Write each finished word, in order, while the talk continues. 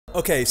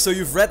Okay, so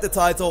you've read the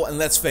title and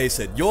let's face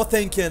it, you're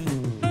thinking...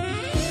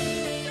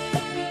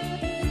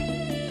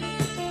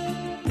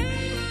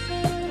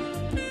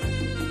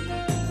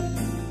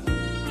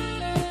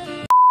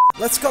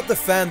 Let's cut the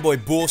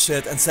fanboy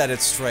bullshit and set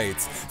it straight.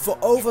 For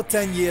over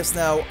 10 years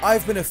now,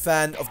 I've been a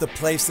fan of the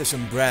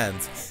PlayStation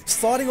brand.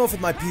 Starting off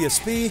with my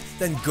PSP,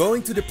 then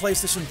going to the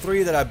PlayStation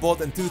 3 that I bought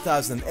in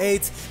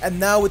 2008, and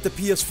now with the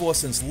PS4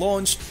 since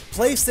launch,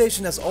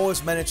 PlayStation has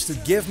always managed to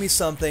give me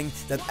something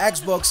that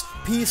Xbox,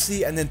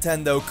 PC and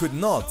Nintendo could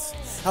not.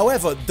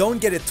 However, don't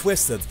get it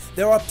twisted,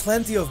 there are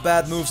plenty of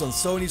bad moves on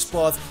Sony's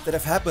part that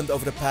have happened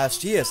over the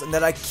past years and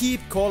that I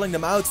keep calling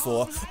them out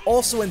for,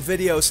 also in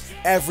videos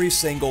every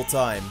single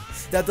time.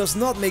 That does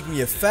not make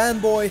me a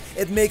fanboy,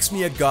 it makes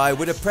me a guy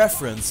with a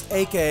preference,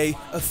 aka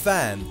a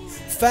fan.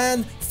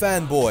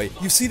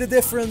 Fanboy, you see the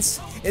difference?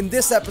 In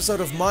this episode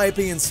of My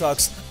Opinion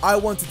Sucks, I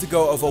wanted to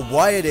go over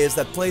why it is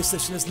that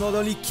PlayStation is not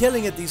only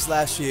killing it these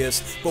last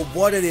years, but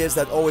what it is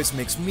that always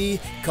makes me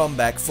come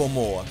back for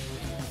more.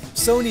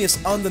 Sony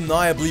is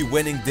undeniably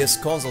winning this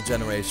console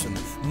generation,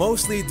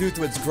 mostly due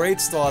to its great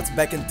start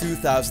back in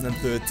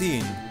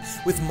 2013.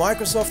 With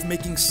Microsoft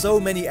making so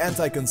many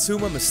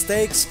anti-consumer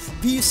mistakes,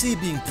 PC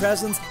being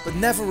present but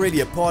never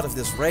really a part of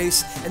this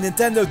race, and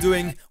Nintendo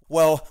doing,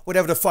 well,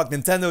 whatever the fuck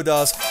Nintendo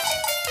does.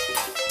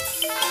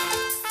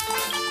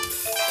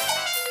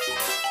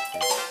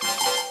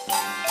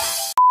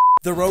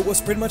 The road was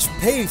pretty much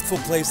paved for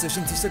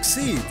PlayStation to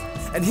succeed.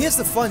 And here's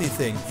the funny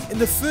thing, in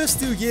the first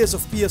 2 years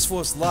of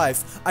PS4's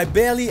life, I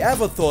barely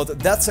ever thought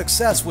that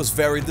success was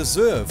very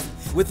deserved.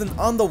 With an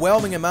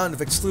underwhelming amount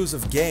of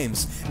exclusive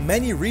games,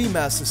 many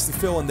remasters to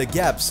fill in the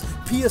gaps,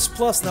 PS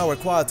Plus now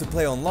required to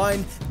play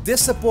online,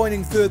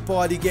 disappointing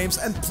third-party games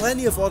and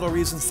plenty of other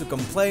reasons to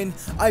complain,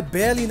 I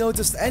barely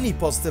noticed any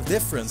positive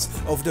difference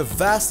over the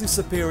vastly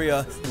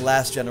superior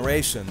last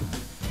generation.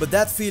 But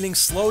that feeling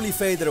slowly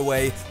faded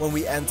away when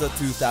we entered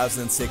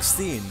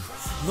 2016.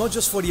 Not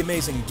just for the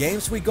amazing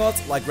games we got,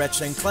 like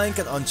Ratchet & Clank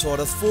and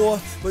Uncharted 4,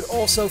 but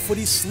also for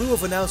the slew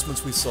of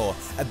announcements we saw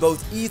at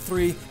both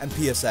E3 and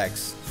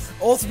PSX.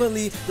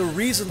 Ultimately, the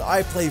reason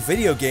I play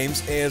video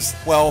games is,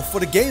 well,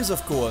 for the games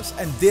of course,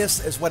 and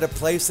this is where the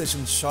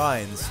PlayStation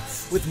shines.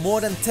 With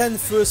more than 10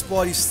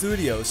 first-party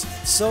studios,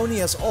 Sony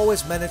has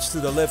always managed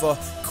to deliver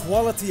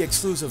quality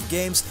exclusive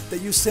games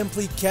that you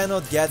simply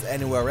cannot get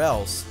anywhere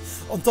else.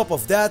 On top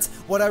of that,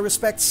 what I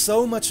respect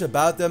so much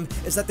about them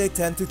is that they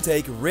tend to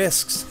take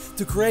risks,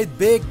 to create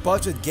big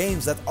budget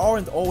games that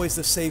aren't always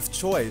the safe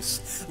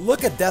choice.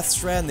 Look at Death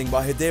Stranding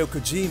by Hideo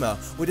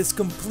Kojima with its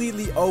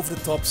completely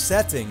over-the-top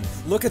setting.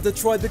 Look at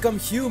Detroit Become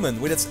Human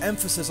with its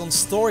emphasis on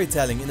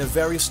storytelling in a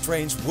very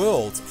strange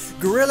world.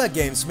 Guerrilla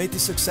Games made the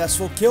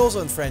successful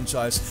Killzone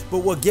franchise, but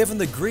were given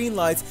the green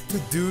light to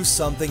do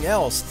something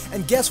else.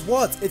 And guess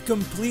what? It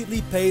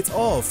completely paid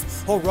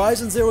off.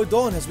 Horizon Zero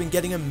Dawn has been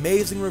getting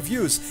amazing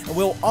reviews and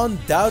will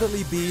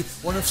undoubtedly be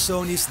one of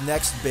Sony's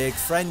next big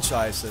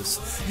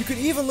franchises. You could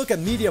even look at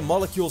Media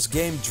Molecule's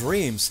game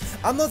Dreams.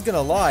 I'm not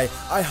gonna lie,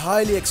 I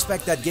highly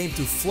expect that game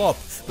to flop,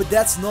 but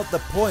that's not the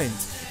point.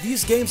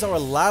 These games are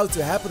allowed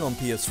to happen on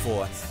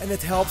PS4, and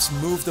it helps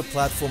move the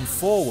platform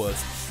forward.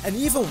 And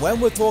even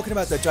when we're talking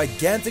about the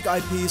gigantic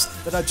IPs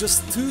that are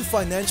just too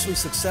financially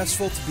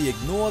successful to be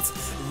ignored,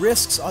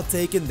 risks are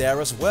taken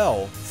there as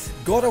well.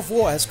 God of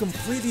War has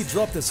completely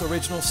dropped its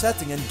original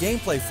setting and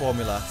gameplay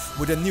formula,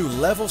 with a new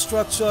level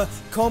structure,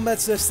 combat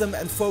system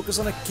and focus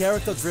on a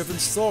character-driven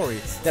story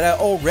that I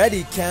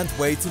already can't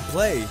wait to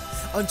play.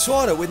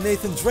 Uncharted with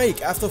Nathan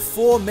Drake after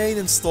 4 main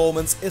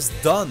installments is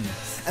done.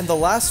 And The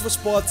Last of Us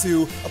Part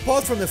 2,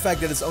 apart from the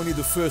fact that it's only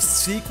the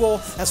first sequel,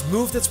 has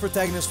moved its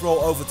protagonist role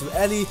over to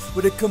Ellie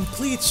with a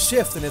complete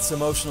shift in its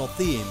emotional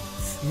theme.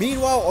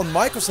 Meanwhile, on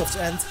Microsoft's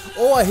end,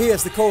 all I hear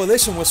is the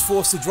Coalition was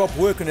forced to drop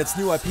work on its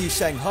new IP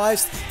Shanghai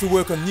to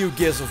work on new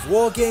Gears of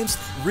War games,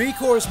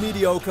 ReCore is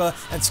mediocre,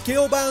 and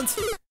Scalebound...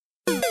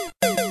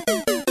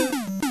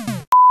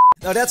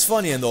 Now that's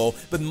funny and all,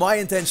 but my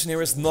intention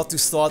here is not to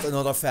start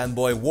another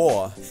fanboy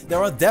war.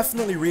 There are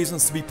definitely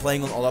reasons to be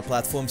playing on other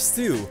platforms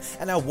too,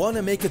 and I want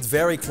to make it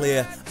very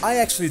clear, I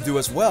actually do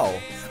as well.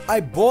 I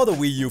bought a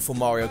Wii U for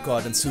Mario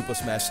Kart and Super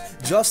Smash,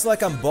 just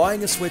like I'm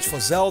buying a Switch for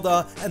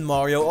Zelda and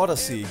Mario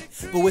Oddessey.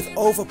 But with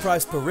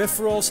overpriced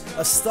peripherals,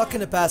 a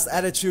stuck-in-the-past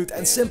attitude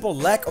and simple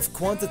lack of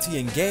quantity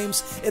in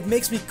games, it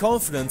makes me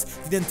confident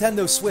the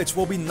Nintendo Switch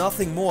will be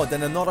nothing more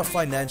than another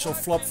financial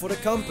flop for the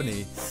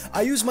company.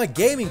 I use my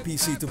gaming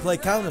PC to play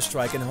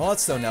Counter-Strike and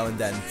Hearthstone now and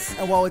then,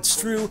 and while it's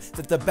true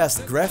that the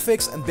best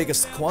graphics and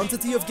biggest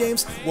quantity of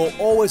games will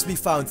always be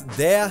found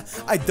there,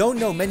 I don't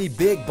know many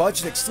big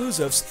budget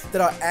exclusives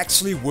that are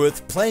actually worth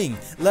worth playing,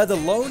 let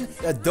alone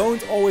that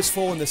don't always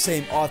fall in the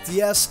same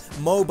RTS,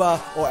 MOBA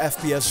or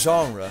FPS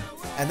genre.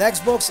 And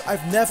Xbox,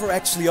 I've never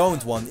actually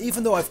owned one,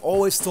 even though I've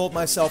always told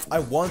myself I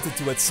wanted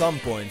to at some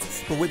point.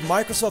 But with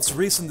Microsoft's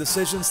recent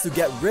decisions to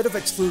get rid of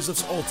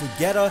exclusives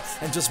altogether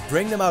and just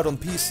bring them out on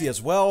PC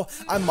as well,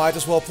 I might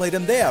as well play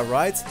them there,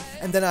 right?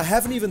 And then I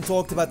haven't even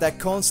talked about that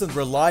constant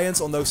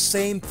reliance on those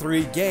same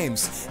 3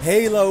 games,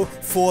 Halo,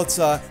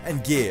 Forza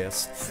and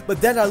Gears.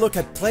 But then I look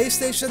at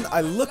PlayStation,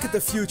 I look at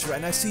the future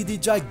and I see the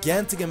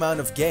gigantic amount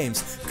of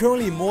games,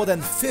 currently more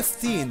than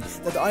 15,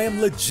 that I am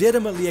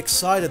legitimately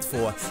excited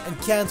for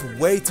and can't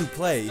wait to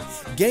play.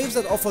 Games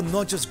that offer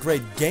not just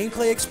great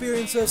gameplay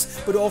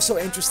experiences, but also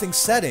interesting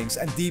settings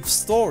and deep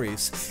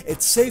stories.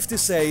 It's safe to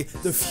say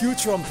the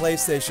future on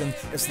PlayStation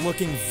is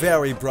looking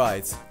very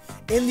bright.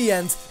 In the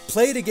end,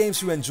 play the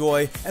games you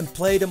enjoy and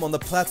play them on the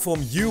platform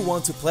you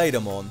want to play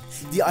them on.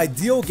 The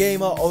ideal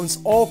gamer owns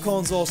all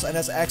consoles and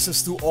has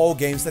access to all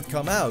games that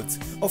come out.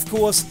 Of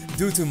course,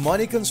 due to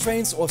money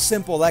constraints or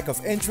simple lack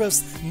of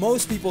interest,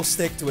 most people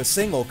stick to a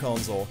single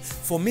console.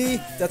 For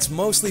me, that's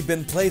mostly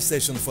been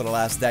PlayStation for the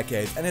last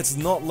decade, and it's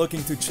not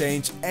looking to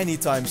change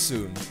anytime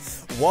soon.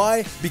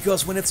 Why?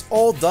 Because when it's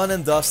all done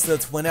and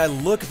dusted, when I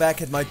look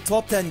back at my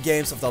top 10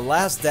 games of the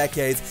last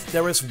decade,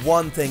 there is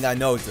one thing I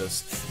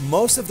notice.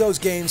 Most of those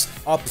games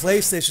are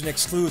PlayStation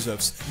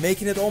exclusives,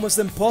 making it almost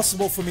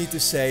impossible for me to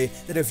say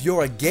that if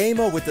you're a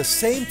gamer with the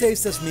same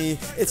taste as me,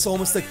 it's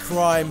almost a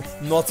crime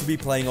not to be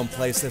playing on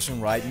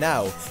PlayStation right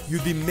now.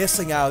 You'd be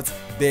missing out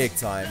big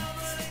time.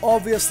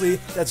 Obviously,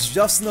 that's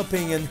just an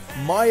opinion,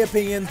 and my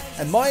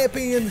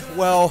opinion,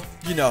 well,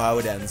 you know how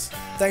it ends.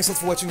 Thanks a lot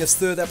for watching this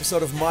 3rd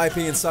episode of My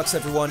Opinion Sucks,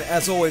 everyone.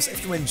 As always,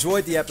 if you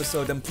enjoyed the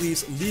episode, then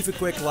please leave a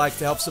quick like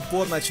to help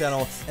support my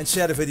channel and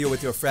share the video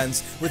with your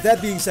friends. With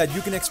that being said,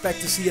 you can expect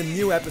to see a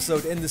new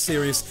episode in the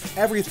series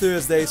every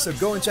Thursday, so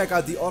go and check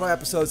out the other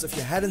episodes if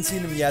you hadn't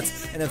seen them yet.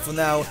 And then for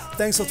now,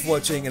 thanks a lot for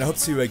watching, and I hope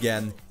to see you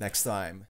again next time.